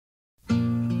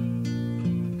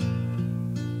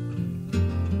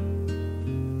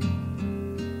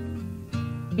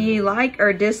Do you like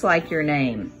or dislike your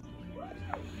name?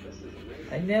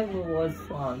 I never was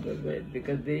fond of it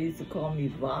because they used to call me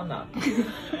Vanna.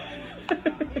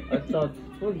 I thought,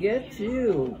 forget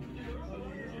you.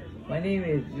 My name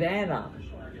is Vanna.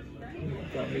 You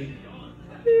tell me.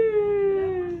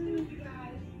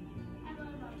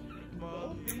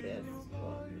 Yes,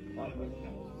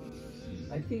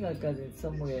 I think I got it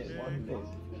somewhere in one book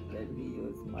that he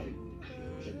was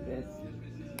the best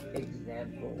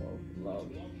example of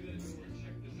love.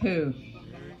 Who?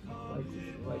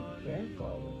 My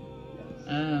grandfather.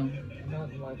 Oh. Not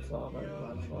my father.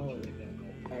 My father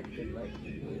acted like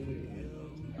he did.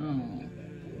 Oh.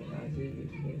 And I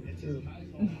hated him too.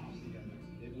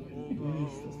 We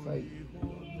used to fight.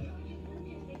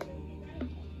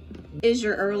 Is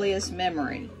your earliest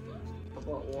memory?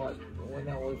 About what? When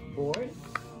I was born?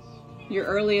 Your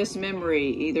earliest memory,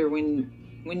 either when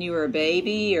you were a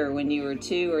baby or when you were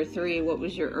 2 or 3, what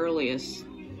was your earliest?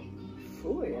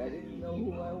 Boy, I didn't know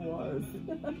who I was.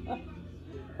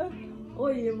 Oh,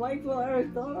 you're Michael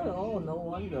Aristotle? Oh, no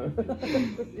wonder.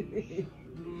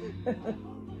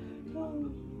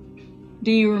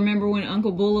 Do you remember when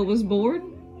Uncle Bulla was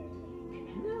born?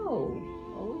 No,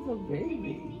 I was a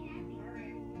baby.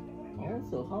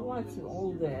 Also, how much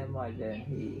older am I than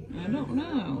he? I don't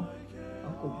know.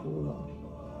 Uncle Bulla.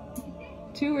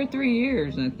 2 or 3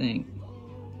 years, I think.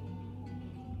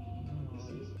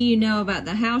 Do you know about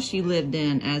the house you lived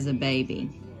in as a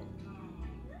baby?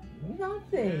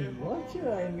 Nothing. What should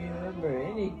I remember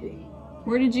anything?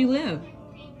 Where did you live?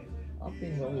 Up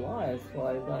in Ola, as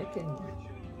far as I can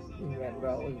remember.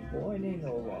 I was born in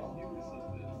Ola.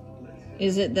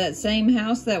 Is it that same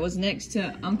house that was next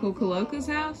to Uncle Kaloka's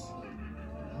house?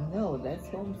 No, that's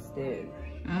Homestead.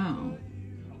 Oh.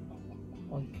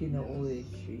 On Kinaole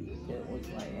Street. That was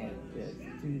my address.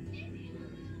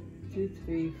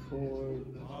 234.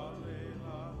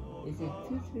 Is it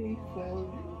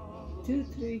 234?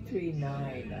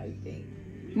 2339, I think.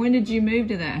 When did you move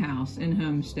to that house in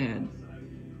Homestead?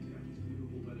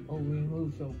 Oh, we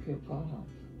moved from Keokaha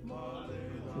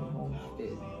to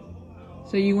Homestead.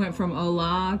 So you went from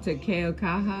Ola to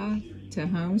Keokaha to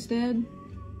Homestead?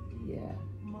 Yeah.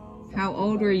 How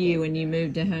old were you when you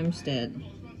moved to Homestead?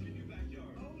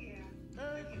 I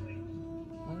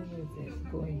was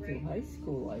going to high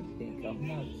school, I think. I'm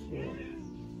not sure.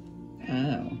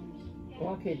 Oh.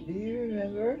 Okay, do you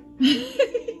remember?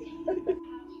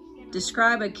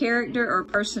 Describe a character or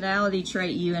personality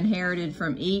trait you inherited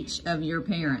from each of your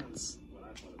parents.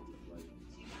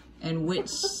 And which,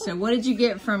 so what did you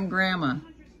get from Grandma?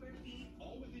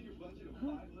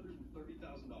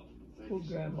 Oh,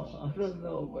 Grandma, I don't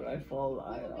know, but I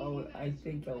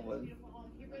think I was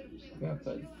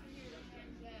Grandpa's.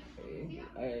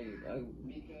 I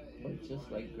was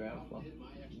just like Grandpa,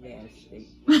 nasty.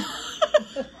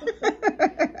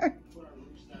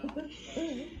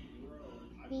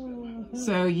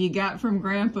 So you got from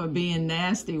Grandpa being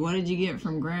nasty. What did you get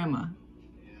from Grandma?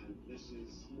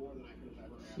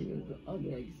 She was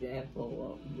another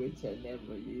example of which I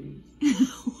never used.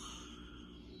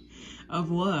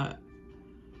 Of what?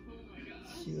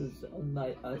 She was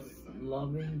a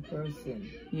loving person.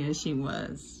 Yeah, she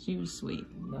was. She was sweet.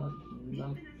 Not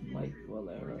Mike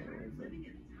Valera was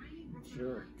a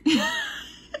jerk.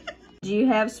 Do you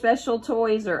have special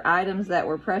toys or items that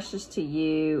were precious to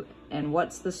you, and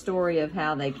what's the story of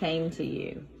how they came to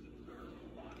you?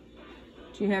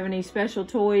 Do you have any special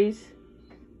toys?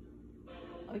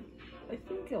 I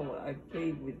think I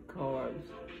played with cars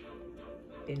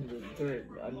in the dirt.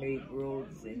 I made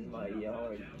roads in my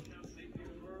yard,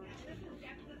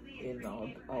 in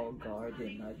our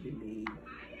garden, I believe.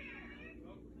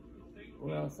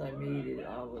 Where else I made it?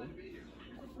 What's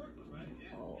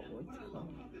it called?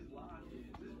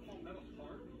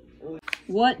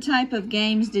 What type of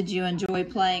games did you enjoy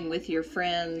playing with your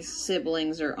friends,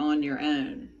 siblings, or on your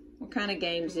own? What kind of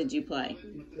games did you play?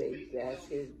 We played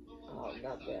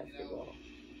not basketball.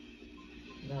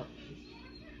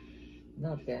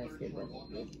 Not basketball,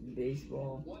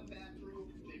 baseball. What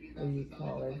do you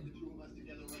call it?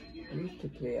 We used to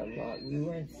play a lot. We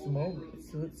went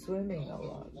swimming a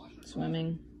lot.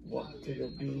 Swimming? Walked to the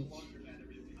beach.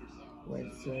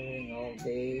 Went swimming all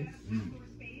day.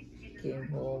 Came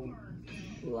home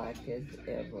black as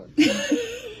ever.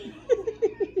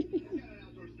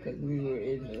 Because we were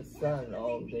in the sun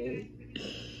all day.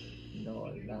 No,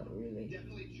 not really.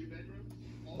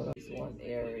 But this one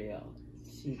area,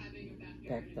 she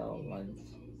packed our lunch.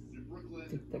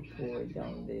 Took the poor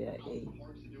down there, ate.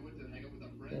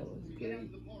 That was great.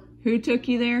 Who took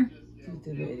you there? To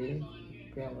the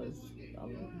grandma's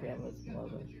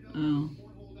mother. Oh.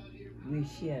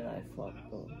 She and I fought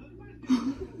though.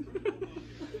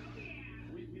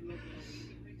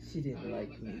 She didn't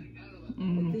like me.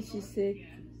 What did she say?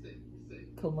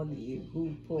 Come on, you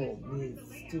goofball, me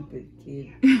stupid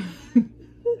kid.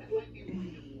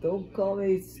 Don't call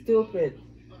me stupid.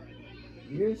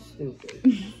 You're stupid.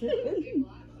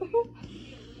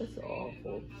 That's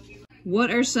awful.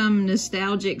 What are some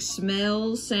nostalgic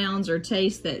smells, sounds, or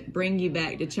tastes that bring you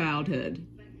back to childhood?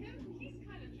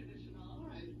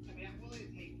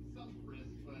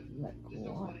 Like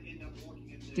what?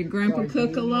 Did Grandpa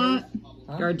cook a lot?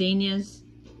 Huh? Gardenias?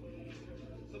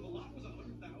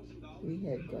 We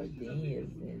had gardenias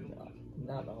in,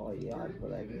 not our yard,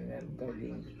 but I remember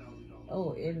gardenias.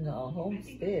 Oh, in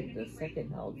Homestead, the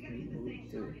second house we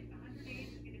moved to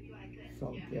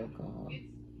from Yokohama.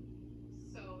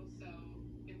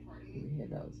 We had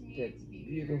that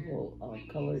beautiful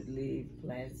colored leaf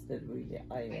plants that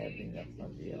I have in the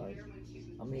front yard.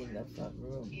 I mean, the front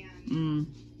room.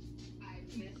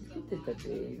 Look at the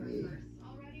baby.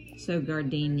 So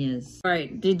gardenias. All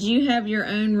right. Did you have your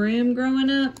own room growing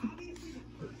up?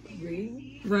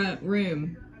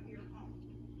 Room.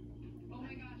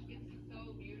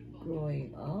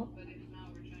 Growing up,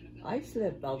 I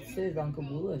slept upstairs. Uncle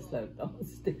Bula slept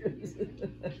downstairs.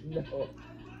 No,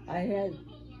 I had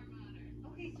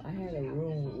a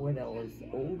room when I was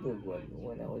older, but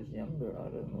when I was younger, I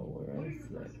don't know where I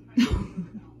slept.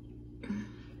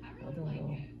 I don't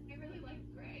know.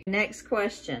 Next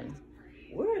question.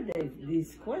 Where are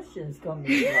these questions coming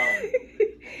from?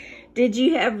 Did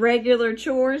you have regular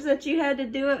chores that you had to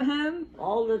do at home?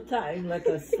 All the time, like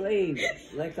a slave,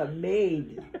 like a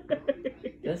maid.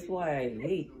 That's why I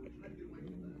hate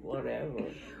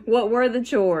whatever. What were the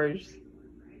chores?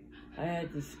 I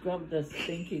had to scrub the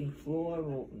stinking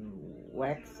floor,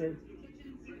 wax it.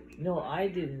 No, I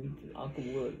didn't. Uncle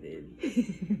Will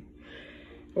did.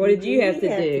 What did you have to We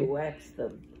had to do? wax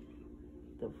the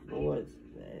floors.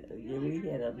 We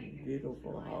had a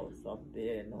beautiful house up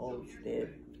there in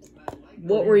Homestead.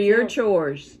 What were your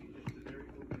chores?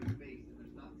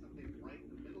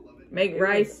 Make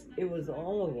rice? It was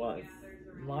all of us.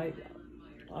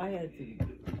 I had to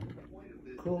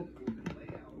cook,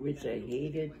 which I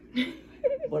hated,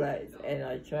 but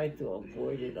I tried to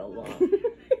avoid it a lot.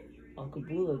 Uncle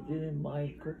Bula didn't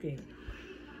mind cooking,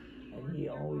 and he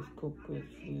always cooked good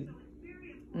food,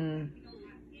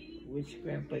 which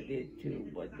Grandpa did too.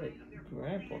 But that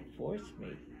Grandpa forced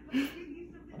me.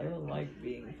 I don't like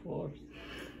being forced.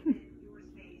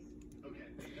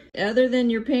 Other than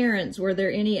your parents, were there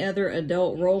any other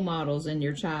adult role models in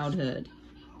your childhood?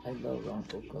 I love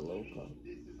Uncle Kaloka.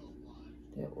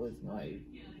 That was my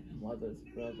mother's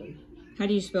brother. How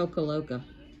do you spell Kaloka?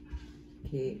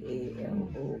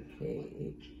 Kaloko.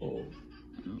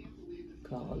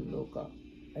 Kaloka.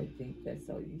 I think that's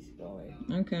how you spell it.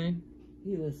 Okay.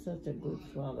 He was such a good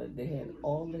father. They had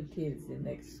all the kids in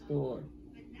next door.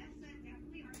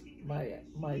 My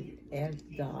aunt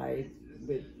died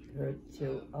with her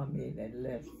children, and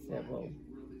left several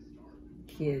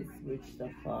kids, which the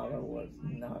father was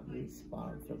not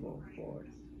responsible for.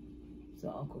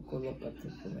 So Uncle Koloka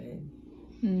took them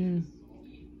in.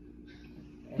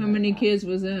 How many kids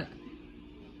was that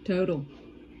total?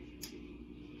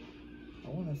 I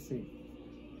want to say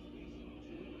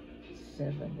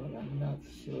 7, but I'm not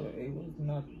sure. It was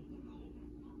not.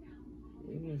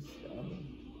 It was a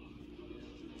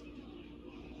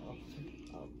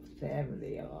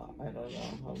family. I don't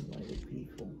know how many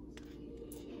people.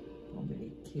 How many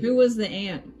kids. Who was the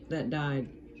aunt that died?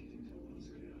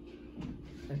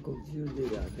 Uncle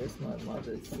Julia. That's my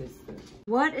mother's sister.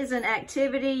 What is an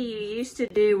activity you used to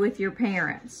do with your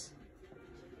parents?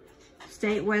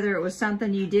 State whether it was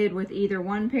something you did with either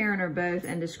one parent or both,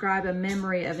 and describe a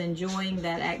memory of enjoying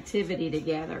that activity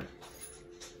together.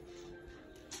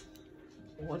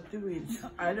 What do we...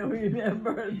 I don't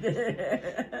remember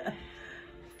that.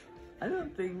 I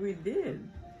don't think we did.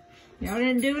 Y'all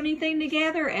didn't do anything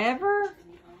together, ever?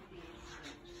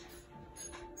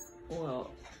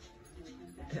 Well,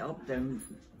 help them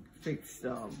fix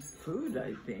food,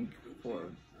 I think,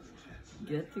 for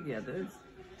get-togethers.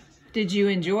 Did you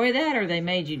enjoy that, or they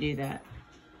made you do that?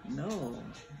 No,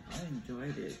 I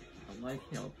enjoyed it. I like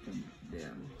helping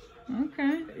them.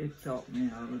 Okay. It taught me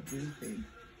how to do things.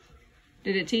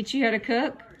 Did it teach you how to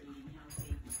cook?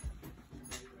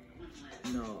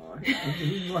 No, I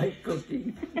didn't like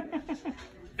cooking.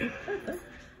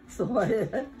 So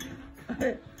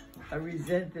I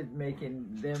resented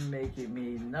them making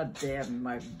me, not them,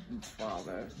 my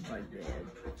father, my dad.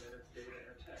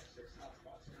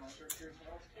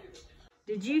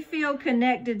 Did you feel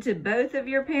connected to both of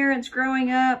your parents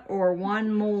growing up, or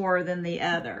one more than the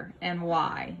other, and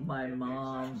why? My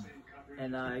mom,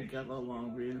 and I got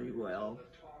along really well.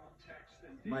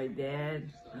 My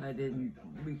dad,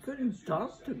 we couldn't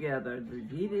talk together.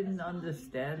 He didn't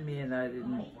understand me, and I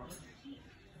didn't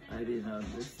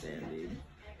understand him.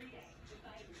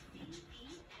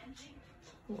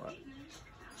 What?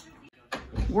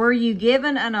 Were you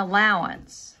given an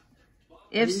allowance?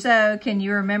 If so, can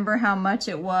you remember how much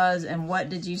it was and what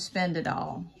did you spend it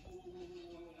all?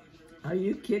 Are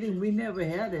you kidding? We never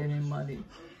had any money.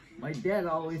 My dad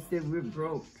always said we're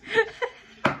broke.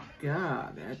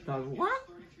 God, I thought, what?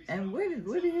 And where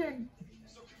the heck?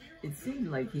 It seemed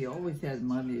like he always had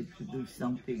money to do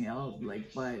something else,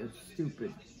 like buy a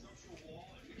stupid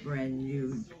brand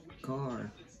new car.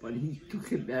 But he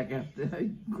took it back after I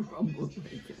grumbled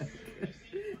like that.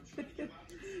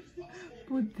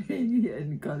 But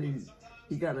then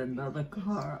he got another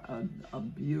car, a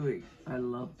Buick. I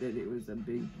loved it. It was a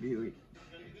big Buick,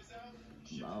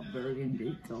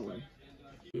 burgundy color.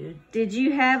 Yeah. Did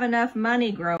you have enough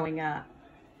money growing up?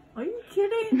 Are you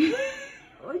kidding?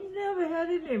 I never had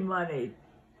any money.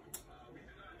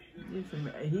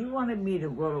 He wanted me to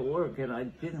go to work, and I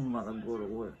didn't want to go to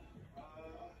work.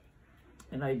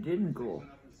 And I didn't go.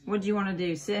 What did you want to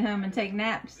do? Sit home and take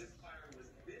naps?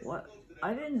 What?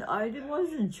 I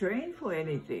wasn't trained for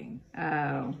anything.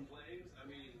 Oh.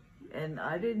 And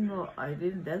I didn't know,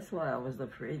 that's why I was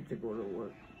afraid to go to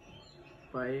work.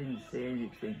 But I didn't say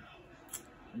anything.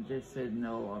 I just said,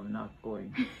 no, I'm not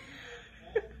going.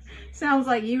 Sounds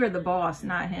like you were the boss,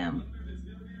 not him.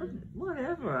 But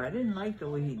whatever, I didn't like the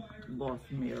way he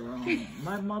bossed me around.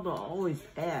 My mother always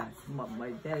asked.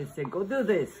 My dad said, go do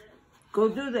this, go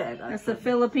do that. That's the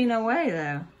Filipino way,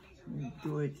 though.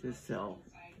 Do it yourself.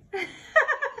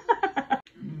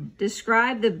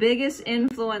 Describe the biggest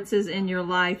influences in your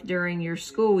life during your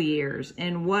school years.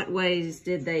 In what ways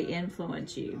did they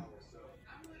influence you?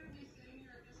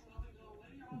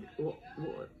 Who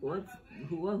was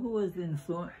the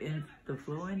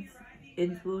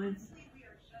influence?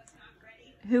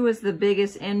 Who was the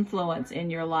biggest influence in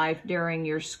your life during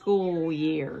your school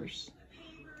years?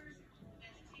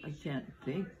 I can't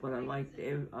think, but I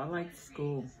liked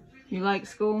school. You like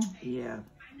school? Yeah.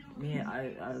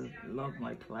 I love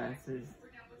my classes,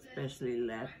 especially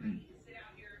Latin.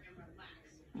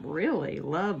 Really?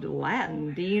 Loved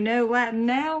Latin. Do you know Latin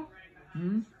now?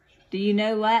 Do you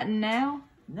know Latin now?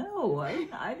 No,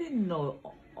 I didn't know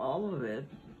all of it.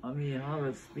 I mean, how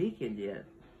to speak it yet.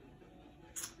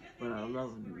 But I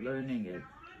love learning it.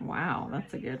 Wow,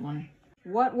 that's a good one.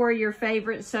 What were your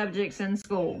favorite subjects in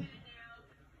school?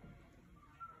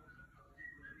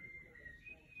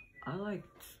 I like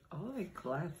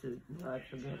classes, but I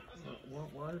forget,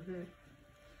 what was it?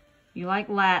 You like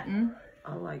Latin?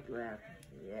 I like Latin,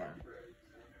 yeah.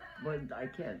 But I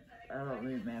don't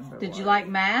remember. Did you like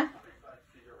math?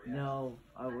 No,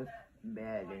 I was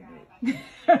bad in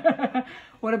it.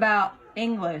 What about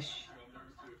English?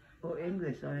 Oh,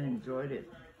 English, I enjoyed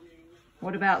it.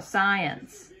 What about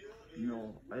science?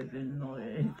 No, I didn't know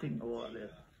anything about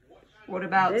it. What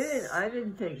about... I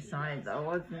didn't take science. I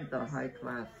wasn't a high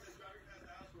class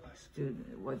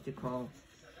student. What do you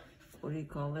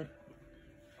call it?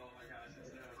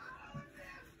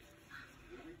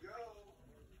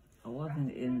 I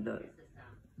wasn't in the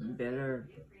better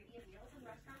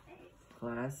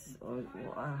class, or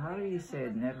how do you say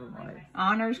it? Never mind.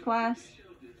 Honors class?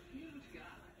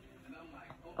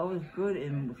 I was good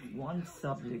in one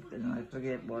subject, and I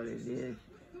forget what it is.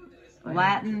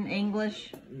 Latin,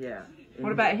 English? Yeah.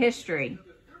 What about history?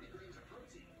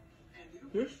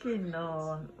 History,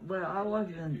 no. Well, I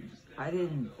wasn't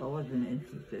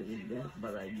interested in that,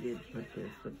 but I did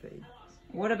participate.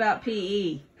 What about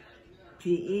PE?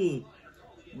 PE,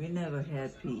 we never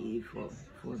had PE for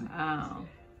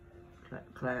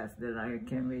class that I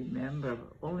can remember.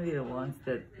 Only the ones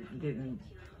that didn't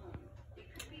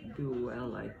do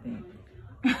well, I think,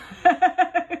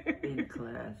 in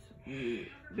class.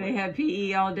 They had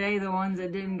PE all day, the ones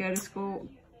that didn't go to school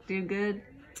do good?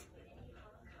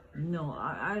 No,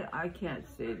 I can't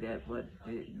say that, but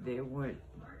they weren't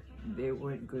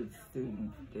good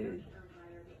students.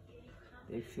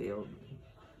 They failed.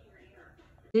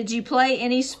 Did you play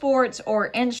any sports or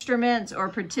instruments or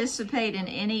participate in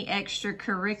any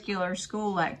extracurricular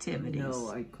school activities? No,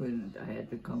 I couldn't. I had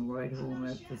to come right home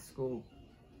after school.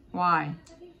 Why?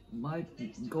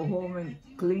 Go home and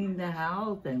clean the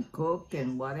house and cook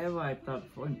and whatever. I thought,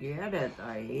 forget it.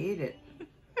 I hate it.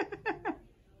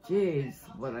 Jeez,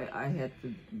 but I had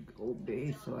to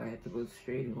obey, so I had to go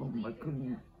straight home. I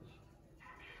couldn't,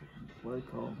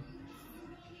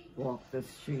 walk the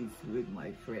streets with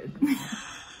my friends.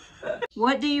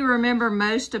 What do you remember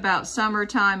most about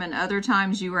summertime and other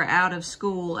times you were out of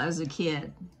school as a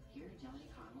kid?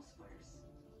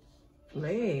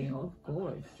 Playing, of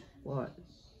course. What?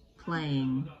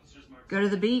 Playing. Go to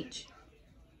the beach?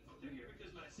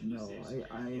 No,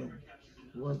 I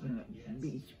wasn't a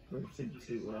beach person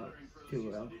too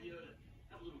well.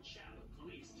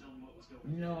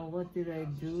 No, what did I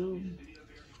do?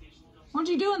 What'd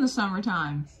you do in the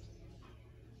summertime?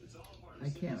 I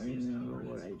can't remember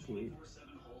what I did.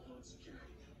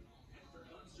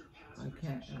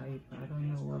 I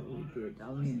don't know what we did.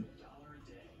 I mean,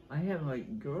 I have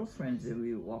like girlfriends that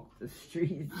we walked the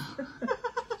streets.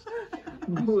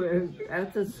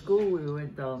 After school, we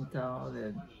went downtown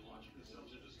and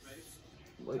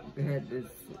we had this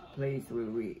place where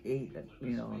we ate,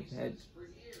 you know, had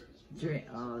drink,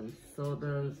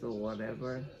 sodas or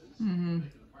whatever. Mm-hmm.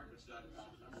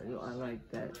 I like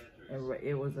that. And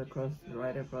it was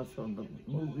right across from the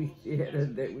movie theater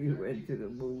that we went to the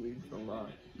movies a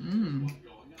lot. Mm.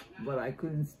 But I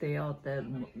couldn't stay out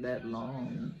that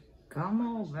long. Come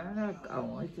on, Vanna, I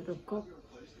want you to cook.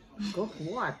 Cook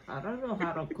what? I don't know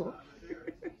how to cook.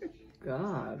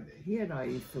 God, he and I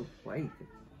used to fight.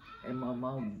 And my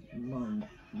mom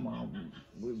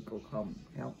would go come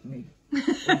help me.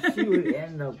 But she would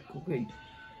end up cooking.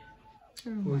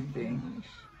 Poor thing.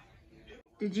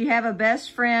 Did you have a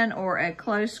best friend or a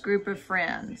close group of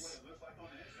friends?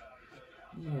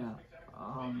 Yeah.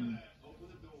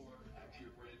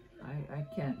 I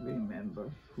can't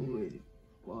remember who it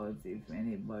was, if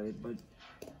anybody, but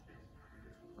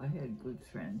I had good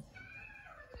friends.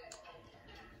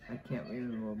 I can't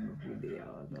remember who they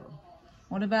are, though.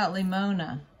 What about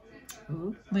Limona?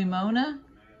 Who? Limona?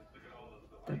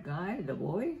 The guy, the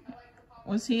boy?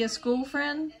 Was he a school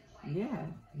friend? Yeah,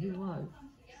 he was.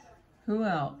 Who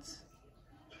else?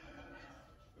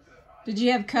 Did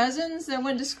you have cousins that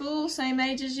went to school, same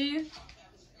age as you?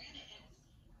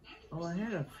 Oh, I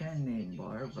had a friend named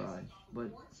Barbara,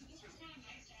 but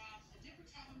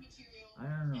I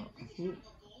don't know who.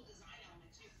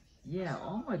 Yeah,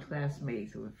 all my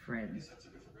classmates were friends,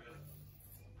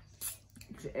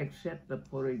 except the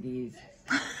Portuguese.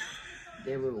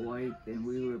 They were white and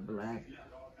we were black.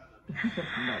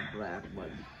 Not black, but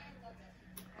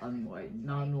unwhite,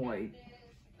 non-white.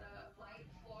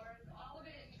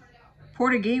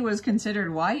 Portuguese was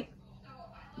considered white?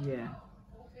 Yeah.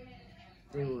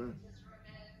 They were.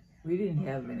 We didn't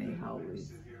have any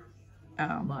houses.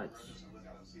 Oh. Much.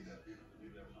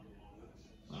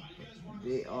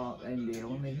 They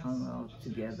only hung out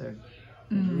together.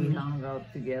 Mm. We hung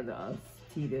out together, us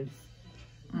Titas.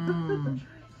 Mm.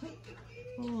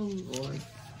 Oh Lord.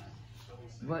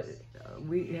 But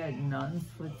we had nuns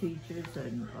for teachers,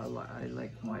 and I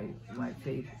like my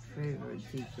favorite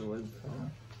teacher was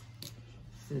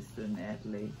Sister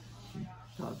Natalie. She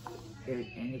taught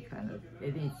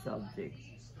any subject.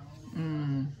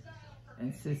 Mm.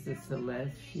 And Sister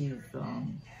Celeste, she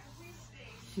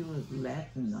was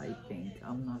Latin, I think.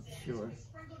 I'm not sure,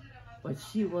 but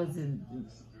she was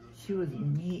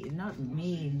mean,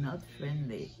 not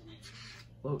friendly.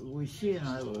 But she and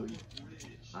I were.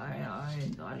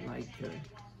 I liked her.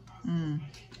 Mm.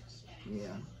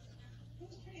 Yeah.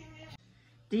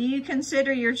 Do you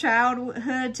consider your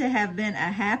childhood to have been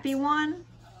a happy one?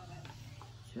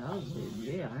 Childhood,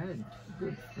 yeah, I had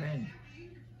good friends.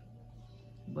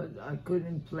 But I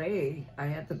couldn't play. I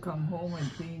had to come home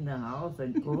and clean the house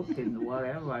and cook and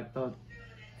whatever. I thought,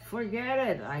 forget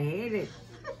it, I hate it.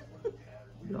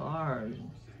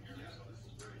 Darn.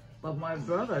 But my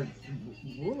brother,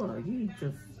 Bula, he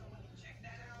just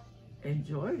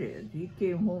enjoyed it. He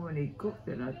came home and he cooked,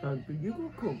 and I thought, you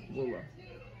go cook, Bula.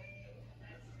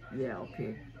 Yeah,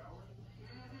 okay.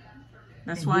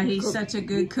 That's why he's such a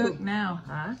good cook now.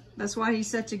 Huh? That's why he's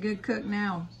such a good cook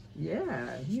now.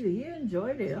 Yeah, he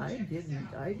enjoyed it. I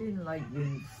didn't like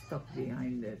being stuck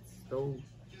behind that stove.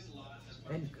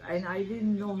 And I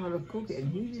didn't know how to cook it,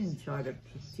 and he didn't try to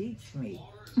teach me.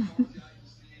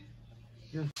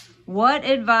 What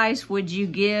advice would you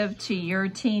give to your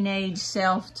teenage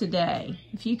self today?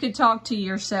 If you could talk to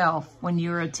yourself when you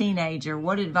were a teenager,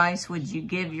 what advice would you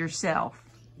give yourself?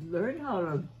 Learn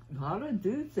how to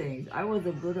do things. I was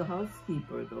a good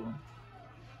housekeeper, though.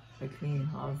 I cleaned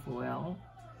house well.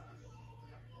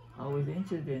 I was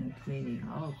interested in cleaning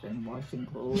house and washing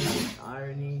clothes and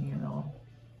ironing, you know.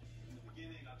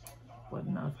 But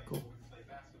not cook.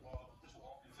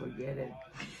 Forget it.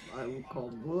 I would call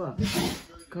Bua.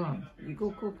 Come, you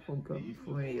go cook for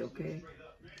me, okay?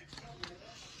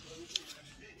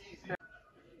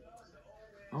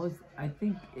 I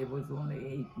think it was only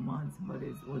 8 months, but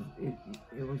it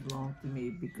was long to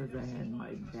me because I had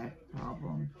my back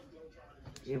problem.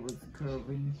 It was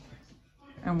curving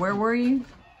And where were you?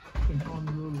 in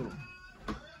Honolulu.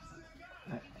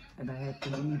 And I had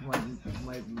to leave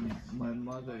my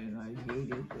mother, and I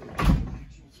hated it.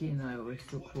 She and I were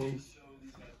so close.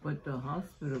 But the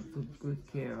hospital took good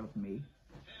care of me.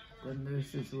 The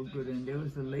nurses were good, and there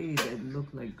was a lady that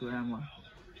looked like Grandma,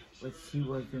 but she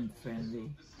wasn't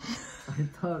friendly. I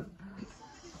thought,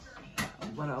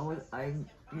 but I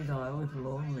was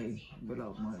lonely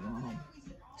without my mom.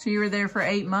 So you were there for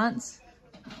 8 months?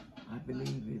 I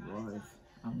believe it was.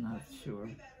 I'm not sure.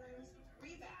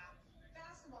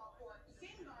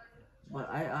 But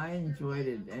I enjoyed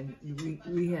it, and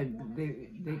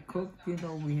they cooked,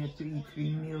 we had to eat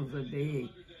 3 meals a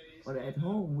day. But at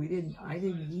home I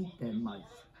didn't eat that much.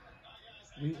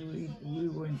 We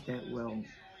weren't that well,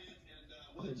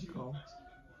 what do you call?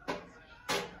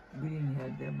 We didn't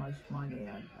have that much money.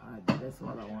 That's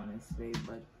what I want to say.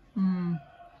 But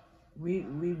we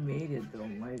made it though.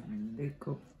 They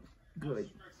cooked good.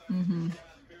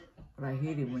 But I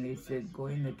hated when they said go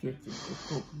in the kitchen to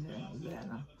cook,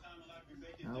 Vanna.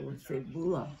 I would say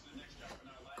Bula,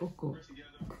 Coco.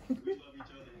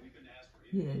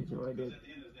 He enjoyed it.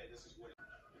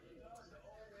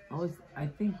 I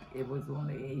think it was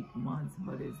only 8 months,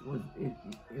 but it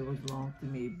was long to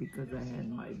me because I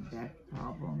had my back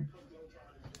problem.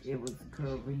 It was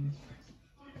curving.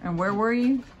 And where were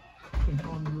you? In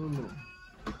Honolulu.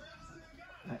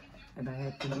 And I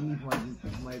had to leave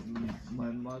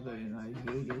my mother, and I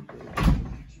hated it.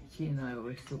 She and I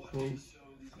were so close.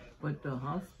 But the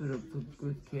hospital took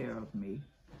good care of me.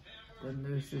 The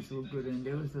nurses were good, and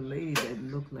there was a lady that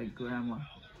looked like Grandma,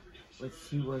 but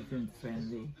she wasn't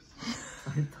friendly.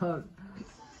 I thought,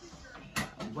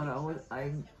 but I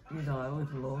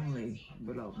was lonely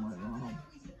without my mom.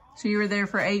 So you were there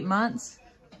for 8 months?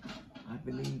 I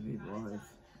believe it was.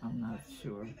 I'm not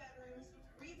sure.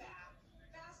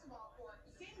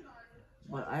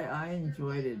 But I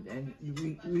enjoyed it, and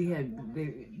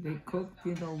they cooked,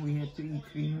 we had to eat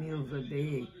 3 meals a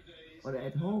day. But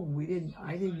at home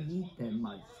I didn't eat that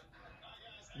much.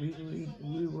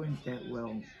 We weren't that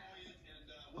well,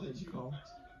 what do you call?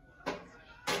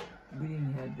 We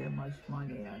didn't have that much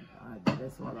money.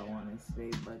 That's what I want to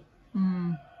say. But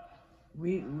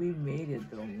we made it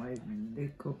though.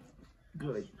 They cooked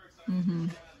good.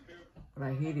 But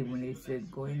I hated when they said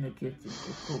go in the kitchen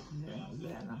to cook,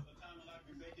 Vanna.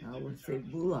 I would say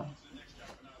Bula,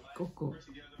 Coco.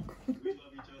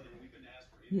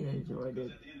 He enjoyed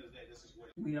it.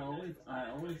 I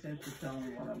always had to tell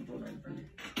him what I'm gonna do.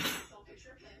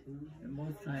 And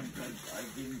most times I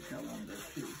didn't tell him the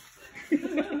truth.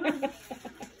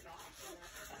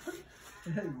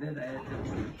 Then I had to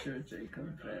go to church and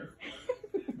confess.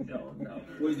 No.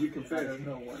 What did you confess? I don't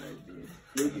know what I did.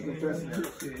 What did you confess? I'm not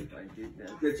sure if I did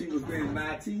that. That you was being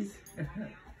Nazis?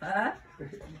 Huh?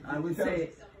 I would say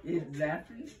it's that.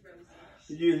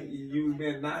 You was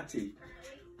being Nazi.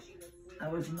 I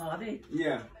was naughty.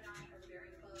 Yeah.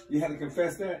 You had to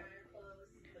confess that?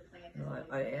 No,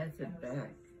 I answered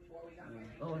back.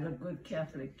 I was a good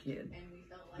Catholic kid.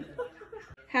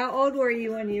 How old were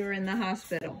you when you were in the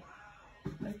hospital?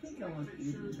 I think I was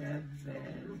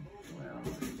 11,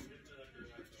 12.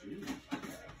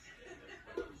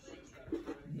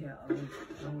 Yeah, I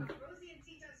was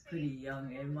pretty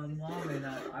young, and my mom and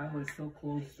I was so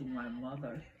close to my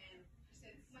mother.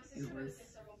 It was.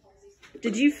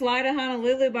 Did you fly to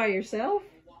Honolulu by yourself?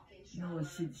 No,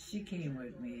 she came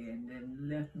with me and then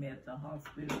left me at the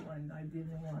hospital, and I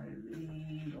didn't want to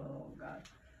leave. Oh God!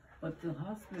 But the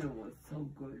hospital was so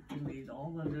good to me,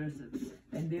 all the nurses,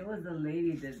 and there was a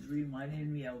lady that reminded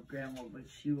me of Grandma, but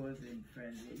she wasn't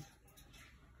friendly.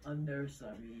 A nurse,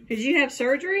 I mean. Did you have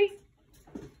surgery?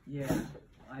 Yeah.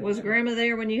 Was Grandma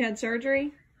there when you had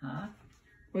surgery? Huh?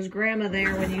 Was Grandma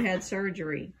there when you had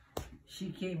surgery? She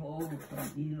came over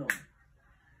from Hilo.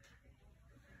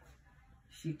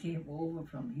 She came over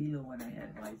from Hilo when I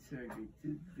had my surgery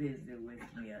to visit with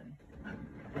me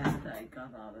after I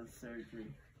got out of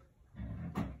surgery.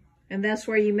 And that's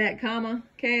where you met Kama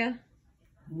Kea?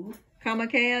 Who? Kama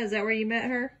Kea, is that where you met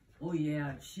her? Oh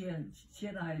yeah, she and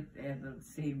I had the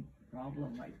same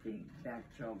problem, I think, back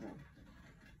trouble.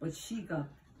 But she got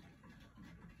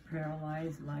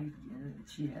paralyzed,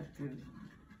 she had to,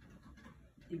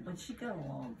 but she got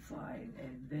along fine.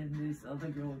 And then this other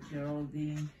girl,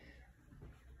 Geraldine,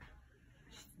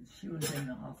 she was in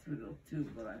the hospital too,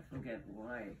 but I forget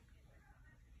why.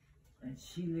 And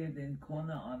she lived in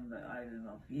Kona on the island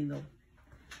of Hilo.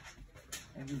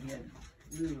 And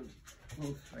we were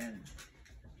close friends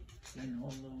in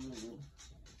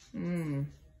Honolulu.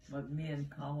 But me and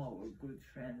Kama were good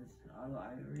friends.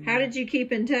 How did you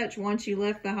keep in touch once you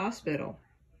left the hospital?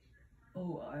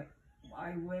 Oh,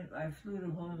 I flew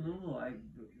to Honolulu. I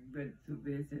went to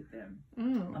visit them.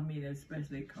 Oh. I mean,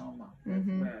 especially Kama. That's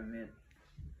where I met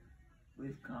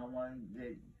with Kama.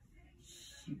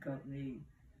 She got me.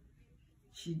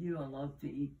 She knew I loved to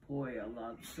eat poi a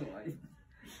lot, so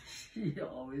she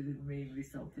always made me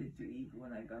something to eat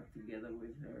when I got together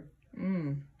with her.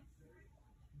 Mm.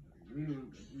 We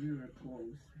were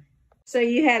close. So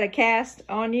you had a cast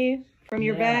on you from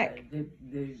your back?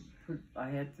 I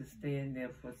had to stay in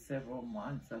there for several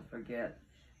months, I forget.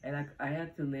 And I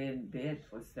had to lay in bed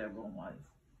for several months.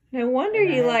 No wonder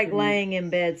And you like laying in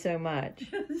bed so much.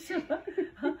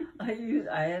 I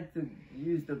had to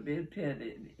use the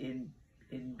bedpan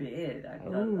in bed. I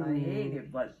thought I hated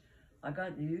it, but I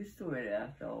got used to it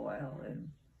after a while. And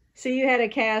so you had a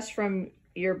cast from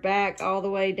your back all the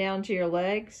way down to your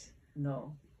legs?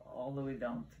 No, all the way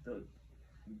down to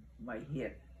my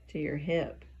hip. To your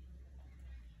hip.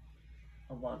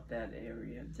 About that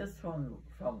area, just from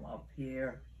up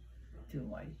here to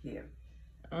my hip.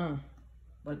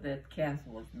 But that cast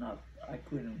was not. I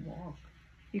couldn't walk.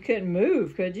 You couldn't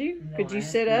move, could you? No, could you I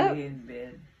had sit to up? lay in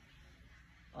bed.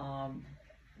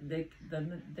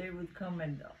 They would come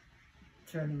and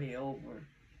turn me over.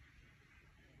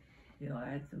 You know, I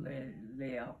had to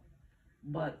lay up.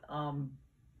 But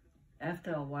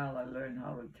after a while, I learned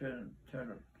how to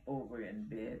turn over in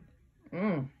bed.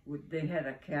 They had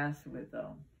a cast with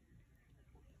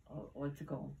what's it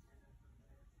called?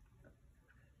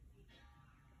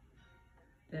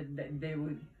 That they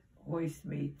would hoist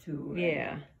me to.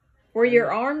 Yeah. Were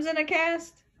your arms in a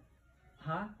cast?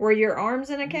 Huh? Were your arms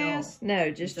in a cast? No,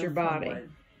 just your body.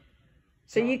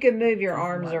 So you could move your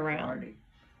arms around. Body.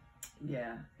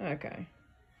 Yeah. Okay.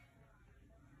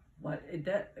 But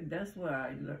that's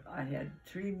where I had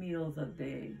 3 meals a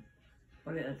day.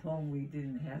 But at home, we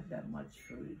didn't have that much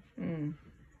food.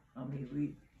 I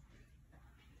mean,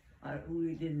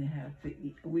 we didn't have to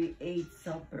eat. We ate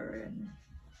supper and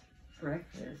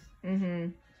breakfast.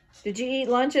 Did you eat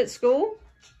lunch at school?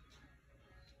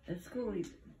 At school,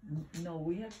 no,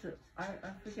 we had to.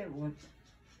 I forget what.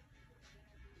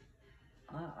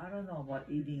 I don't know about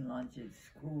eating lunch at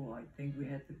school. I think we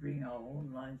had to bring our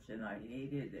own lunch, and I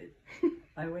hated it.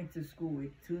 I went to school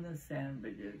with tuna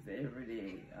sandwiches every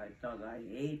day. I thought I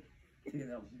ate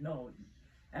tuna. No,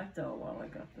 after a while I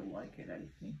got to like it, I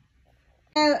think.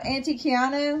 Oh, Auntie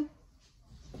Keanu?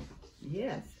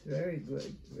 Yes, very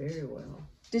good. Very well.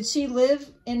 Did she live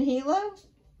in Hilo?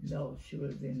 No, she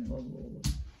was in Honolulu.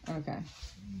 Okay.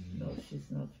 No, she's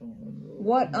not from Honolulu.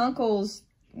 What uncles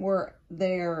were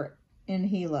there in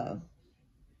Hilo?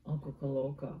 Uncle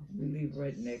Kaloka. We live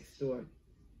right next door.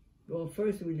 Well,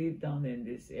 first we lived down in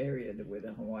this area where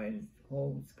the Hawaiian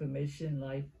Homes Commission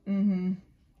life. And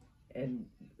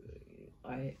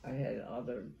I had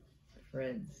other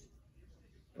friends,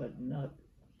 but not.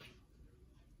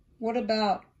 What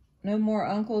about no more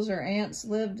uncles or aunts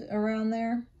lived around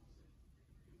there?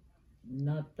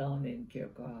 Not down in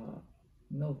Keaukaha.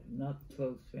 No, not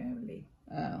close family.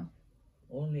 Oh.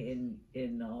 Only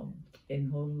in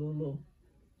Honolulu.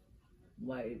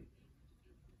 My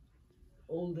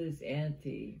oldest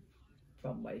auntie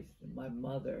from my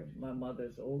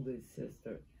mother's oldest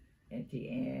sister, Auntie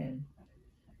Ann,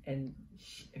 and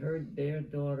their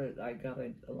daughter I got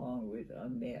along with,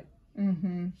 Annette.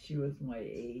 She was my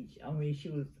age. I mean, she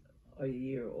was a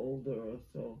year older or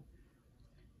so.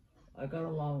 I got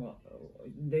along.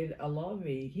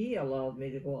 He allowed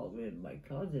me to go out with my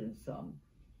cousins some,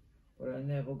 but I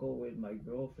never go with my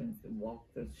girlfriends and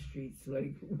walk the streets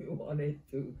like we wanted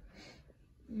to.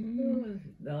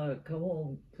 Now I come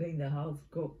home, clean the house,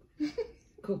 cook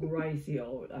rice.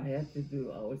 I had to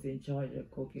do. I was in charge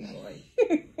of cooking rice.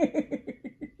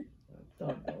 I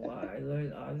thought, wow, I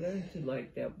learned to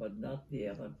like that, but not the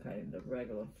other kind of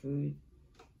regular food.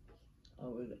 I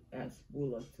would ask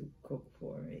Bula to cook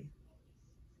for me.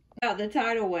 About the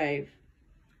tidal wave.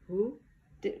 Who?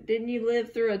 Didn't you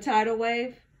live through a tidal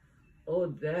wave? Oh,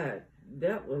 that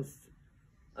was.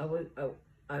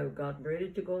 I got ready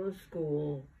to go to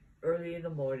school early in the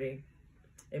morning,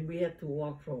 and we had to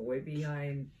walk from way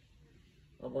behind,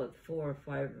 about 4 or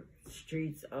 5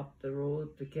 streets up the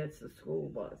road to catch the school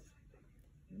bus.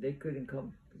 They couldn't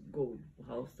go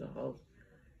house to house.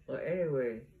 But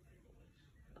anyway,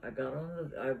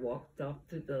 I walked up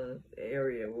to the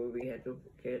area where we had to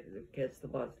catch the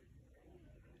bus.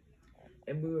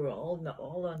 And we were all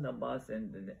on the bus,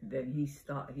 and then he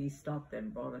stopped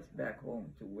and brought us back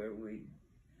home to where we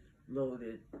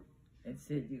loaded and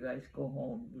said, "You guys go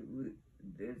home.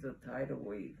 There's a tidal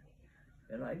wave."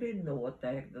 And I didn't know what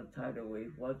the heck the tidal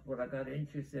wave was, but I got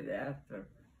interested after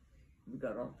we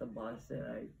got off the bus,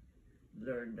 and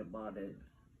learned about it.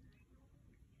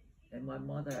 And my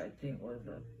mother, I think, was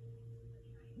a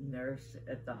nurse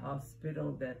at the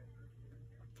hospital that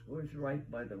was right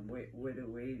by the where the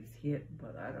waves hit,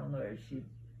 but I don't know if she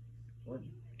was.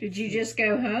 Did you just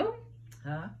go home?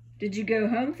 Huh? Did you go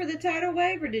home for the tidal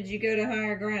wave, or did you go to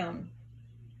higher ground?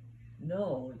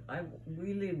 No,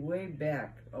 we live way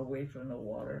back away from the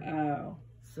water. Oh.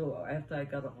 So after I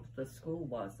got off the school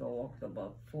bus, I walked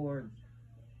about 4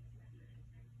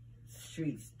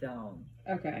 streets down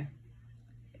Okay.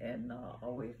 and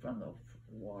away from the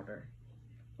water.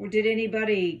 Well, did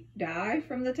anybody die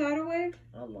from the tidal wave?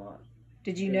 A lot.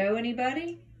 Did you know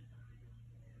anybody?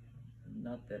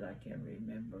 Not that I can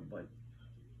remember, but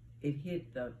it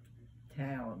hit the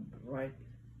town right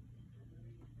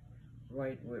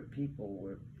where people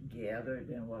were gathered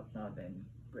and whatnot, and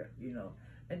you know.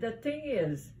 And the thing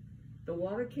is, the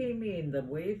water came in, the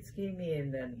waves came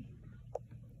in and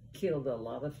killed a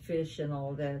lot of fish and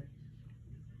all that.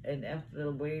 And after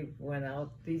the wave went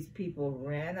out, these people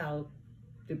ran out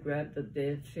to grab the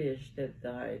dead fish that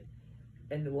died.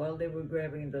 And while they were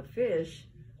grabbing the fish,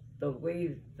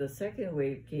 the second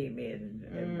wave came in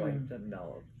and wiped them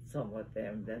out. Some of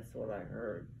them, that's what I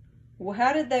heard. Well,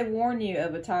 how did they warn you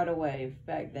of a tidal wave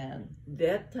back then?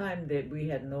 That time that we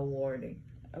had no warning.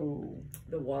 Oh.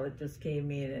 The water just came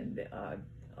in, and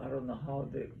I don't know how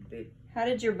they. How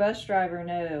did your bus driver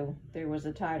know there was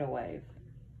a tidal wave?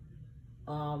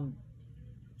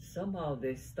 Somehow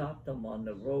they stopped them on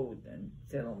the road and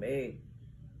said, hey,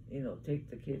 you know, take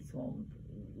the kids home.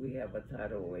 We have a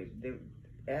tidal wave.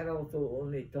 Adults will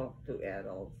only talk to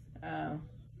adults. Oh.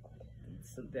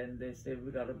 So then they said,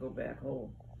 we got to go back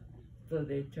home. So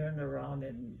they turned around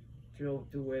and drove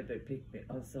to where they picked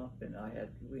us up, and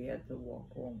we had to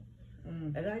walk home.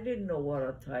 And I didn't know what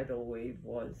a tidal wave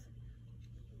was.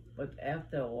 But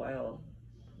after a while,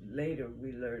 later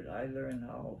I learned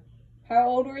how. How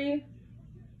old were you?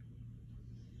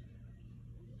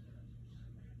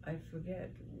 I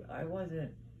forget. I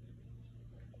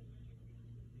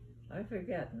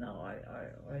forget now.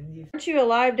 Weren't you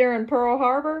alive during Pearl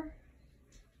Harbor?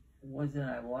 Wasn't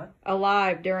I what?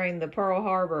 Alive during the Pearl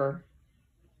Harbor.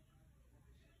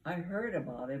 I heard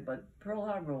about it, but Pearl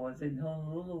Harbor was in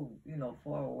Honolulu, you know,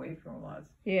 far away from us.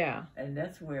 Yeah. And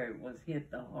that's where it was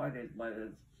hit the hardest by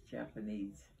the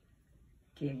Japanese.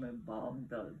 Came and bombed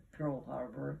the Pearl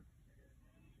Harbor.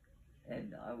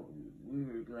 And we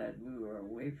were glad we were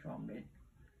away from it.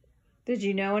 Did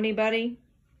you know anybody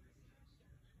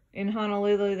in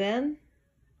Honolulu then?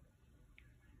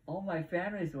 All my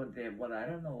families were there, but I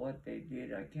don't know what they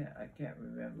did. I can't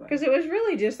remember. Because it was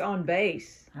really just on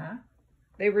base. Huh?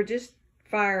 They were just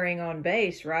firing on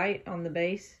base, right? On the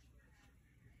base?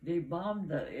 They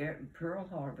bombed Pearl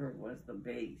Harbor was the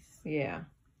base. Yeah.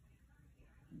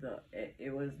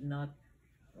 It was not,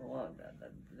 well,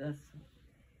 that's,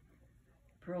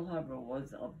 Pearl Harbor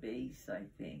was a base, I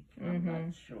think. I'm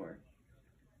not sure.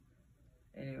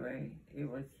 Anyway, it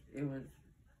was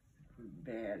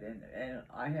bad, and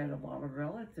I had a lot of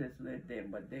relatives live there,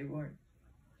 but they weren't,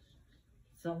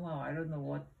 somehow, I don't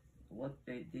know what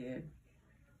they did.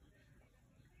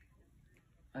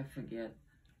 I forget.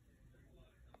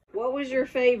 What was your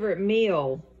favorite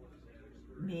meal?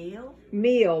 Meal?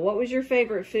 Meal. What was your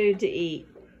favorite food to eat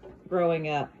growing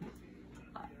up?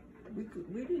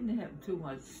 We didn't have too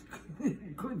much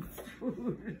good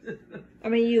food. I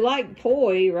mean, you like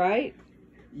poi, right?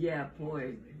 Yeah,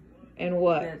 poi. And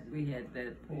what? We had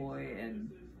that poi,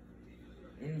 and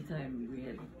anytime we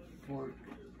had pork,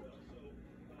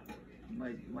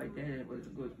 my dad was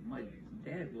good. My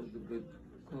dad was a good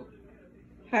cook.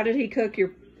 How did he cook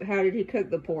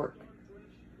the pork?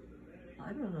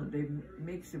 I don't know. They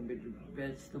mix it with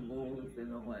vegetables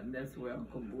and all, and that's where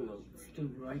Uncle Bula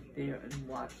stood right there and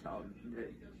watched how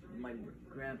my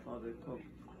grandfather cooked.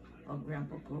 Our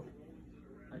grandpa cooked.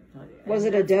 I tell you. Was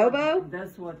it adobo?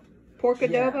 That's what. Pork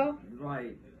adobo? Yeah,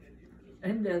 right.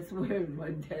 And that's where my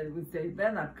dad would say,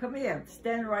 Vanna, come here,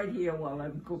 stand right here while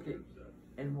I'm cooking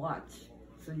and watch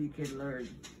so you can learn.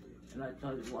 And I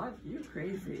thought, what? You're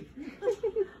crazy.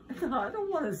 I thought, I don't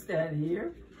want to stand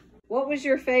here. What was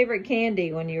your favorite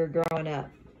candy when you were growing up?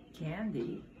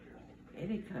 Candy?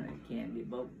 Any kind of candy,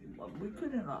 but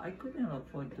I couldn't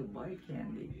afford to buy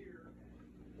candy.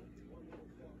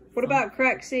 What about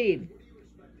cracked seed?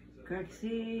 Cracked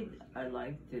seed, I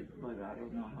liked it, but I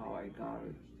don't know how I got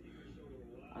it.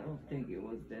 I don't think it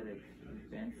was that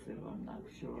expensive, I'm not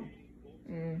sure.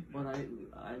 But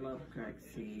I love cracked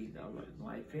seed.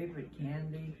 My favorite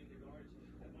candy,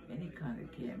 any kind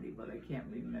of candy, but I can't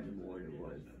remember what it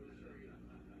was.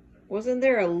 Wasn't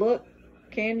there a Look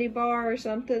candy bar or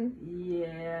something?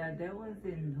 Yeah, that was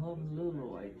in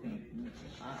Honolulu, I think.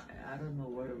 I don't know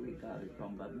where we got it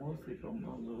from, but mostly from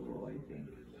Honolulu, I think.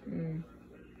 Mm.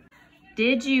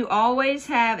 Did you always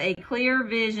have a clear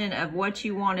vision of what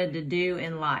you wanted to do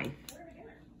in life?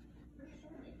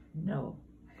 No.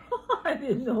 I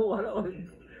didn't know what I was.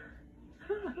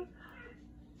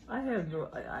 I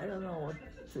don't know what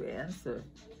to answer.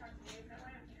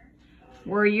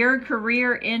 Were your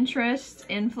career interests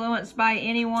influenced by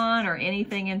anyone or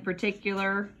anything in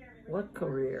particular? What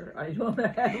career? I don't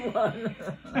have one.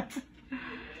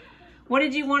 What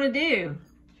did you want to do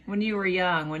when you were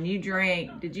young? When you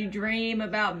drank, did you dream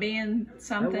about being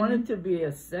something? I wanted to be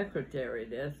a secretary,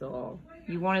 that's all.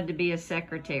 You wanted to be a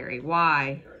secretary.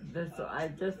 Why? I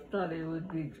just thought it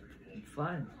would be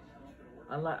fun.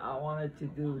 I wanted to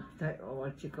do,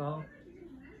 what do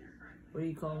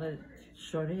you call it?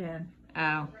 Shorthand.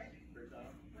 Oh.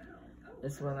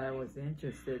 That's when I was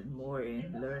interested more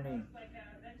in learning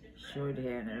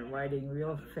shorthand and writing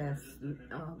real fast,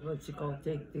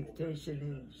 take dictation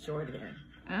in shorthand.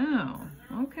 Oh,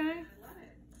 okay.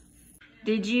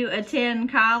 Did you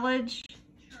attend college?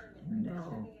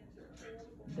 No.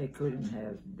 They couldn't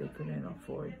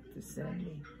afford to send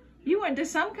me. You went to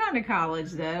some kind of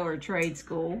college, though, or trade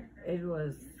school. It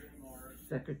was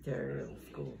secretarial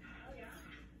school.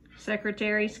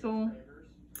 Secretary school?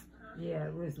 Yeah,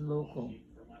 it was local.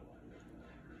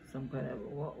 Some kind of,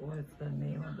 what was the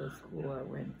name of the school I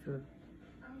went to?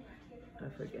 I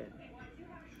forget.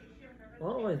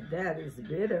 What was that? It's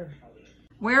bitter.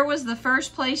 Where was the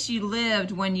first place you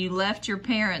lived when you left your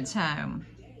parents' home?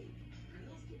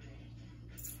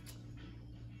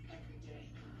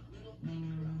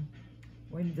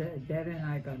 When Dad and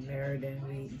I got married and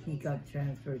he got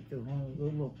transferred to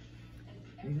Honolulu,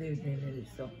 we lived in this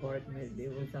apartment.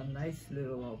 It was a nice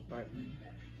little apartment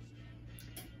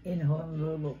in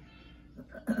Honolulu.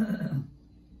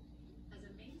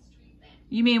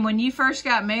 You mean when you first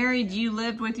got married, you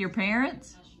lived with your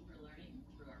parents?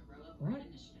 What?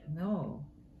 No.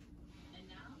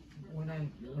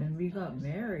 When we got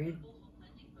married,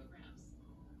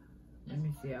 let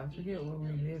me see, I forget where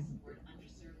we lived.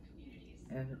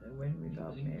 And when we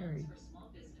got married.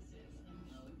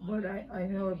 But I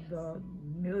know the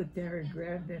military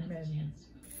grabbed him and,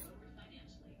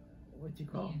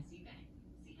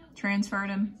 Transferred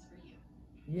him?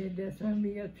 Yeah, that's when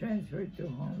we got transferred to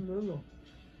Honolulu.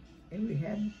 And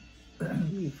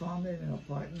we found an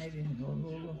apartment in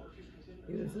Honolulu.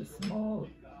 It was a small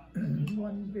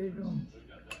one-bedroom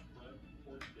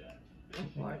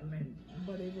apartment,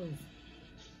 but it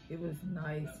was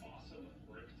nice.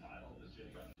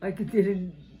 I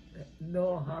didn't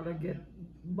know how to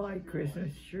buy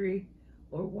Christmas tree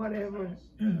or whatever.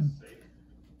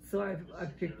 So I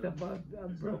picked up a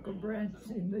broken branch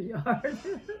in the yard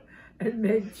and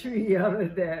made tree out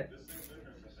of that.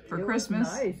 For Christmas?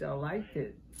 It was nice, I liked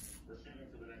it.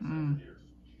 Mm.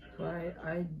 But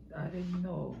I didn't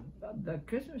know. The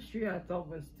Christmas tree I thought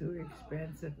was too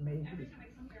expensive maybe.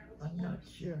 I'm not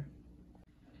sure.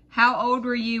 How old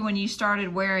were you when you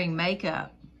started wearing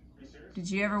makeup? Did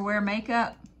you ever wear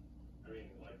makeup?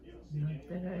 Not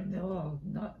that I know of.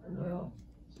 Not well.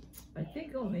 I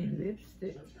think only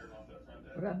lipstick,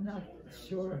 but I'm not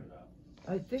sure.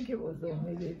 I think it was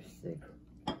only lipstick.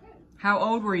 How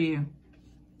old were you?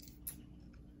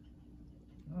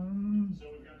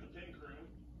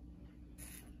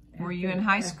 Were you in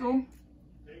high school?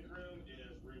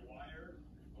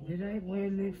 Did I wear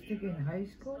lipstick in high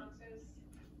school?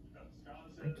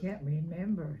 I can't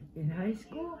remember. In high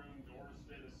school?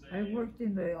 I worked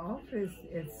in the office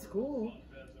at school,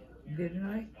 didn't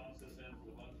I?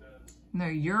 No,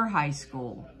 your high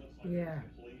school. Yeah,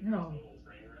 no.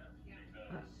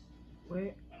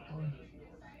 I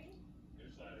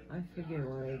forget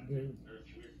what I did.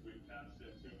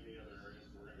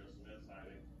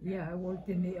 Yeah, I worked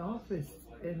in the office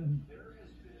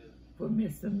for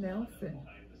Mr. Nelson.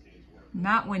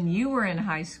 Not when you were in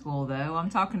high school, though. I'm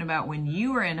talking about when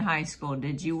you were in high school.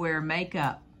 Did you wear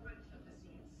makeup?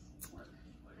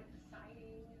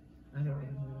 I don't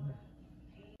remember.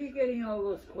 Where are you getting all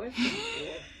those questions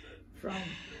from?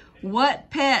 What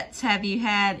pets have you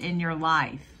had in your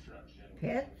life?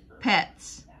 Pets?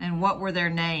 Pets. And what were their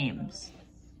names?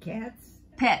 Cats?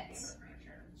 Pets.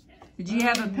 Did you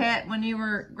have a pet when you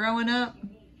were growing up?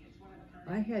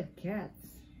 I had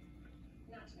cats.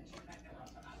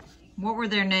 What were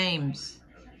their names?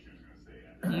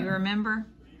 Do you remember?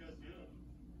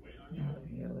 Not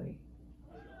really.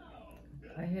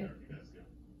 I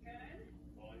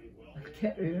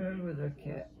can't remember the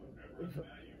cat.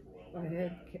 I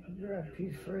had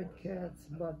preferred cats,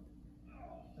 but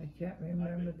I can't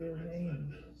remember their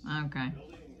names. Okay.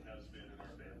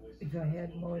 if I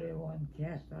had more than one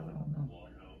cat, I don't know.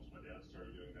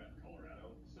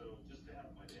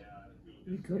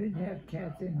 We couldn't have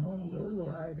cats in Honolulu,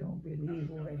 I don't believe,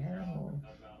 or animals.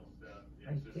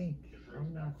 I think,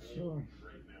 I'm not sure.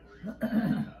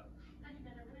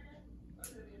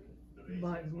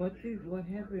 But what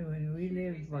happened when we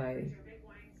lived by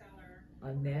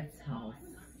Annette's house?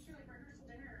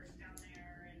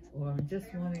 Well, I'm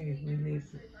just wondering if we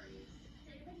lived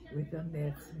with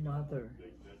Annette's mother,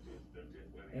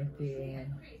 Auntie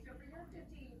Anne.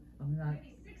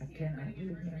 I cannot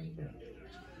remember.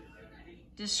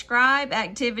 Describe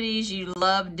activities you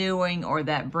love doing or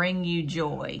that bring you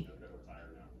joy.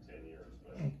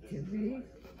 Activities?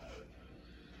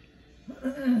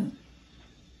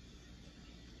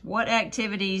 What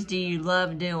activities do you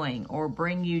love doing or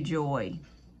bring you joy?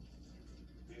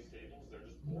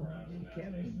 Well, I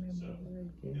can't remember what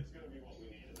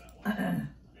I did.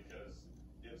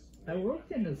 I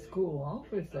worked in the school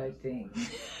office, I think.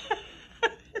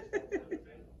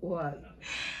 What?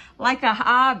 Like a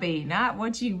hobby, not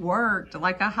what you worked,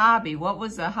 like a hobby. What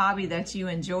was a hobby that you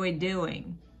enjoyed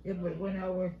doing? Yeah, but when I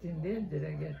worked in there, did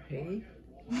I get paid?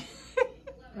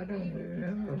 I don't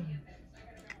remember.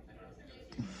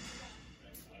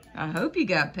 I hope you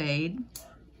got paid.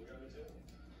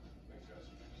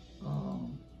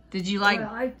 Did you like...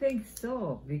 Well, I think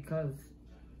so, because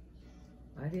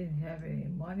I didn't have any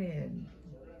money, and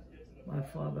my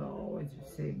father always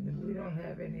said, we don't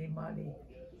have any money.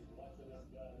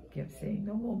 Kept saying,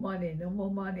 no more money, no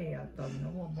more money. I thought, no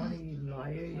more money, you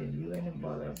liar. You ain't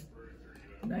about a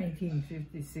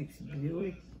 1956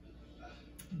 Buick,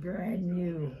 brand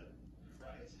new.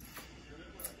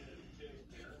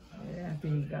 And after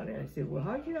he got it, I said, well,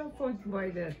 how did you afford to buy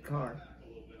that car?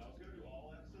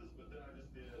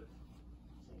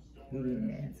 He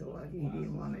didn't answer. Well, he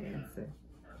didn't want to answer.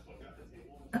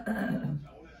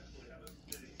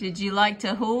 Did you like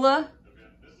to hula?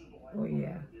 Oh,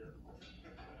 yeah.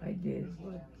 I did,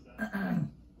 but I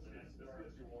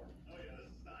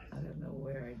don't know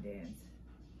where I danced.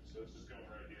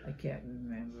 I can't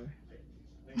remember.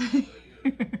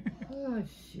 Oh,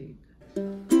 shit.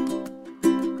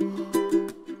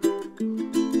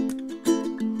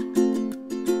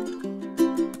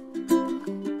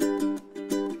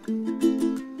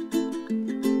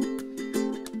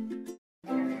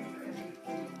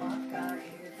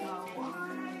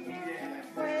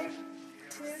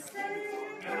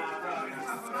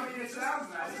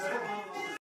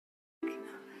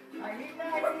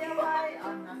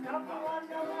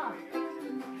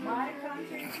 My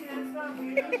country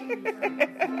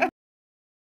is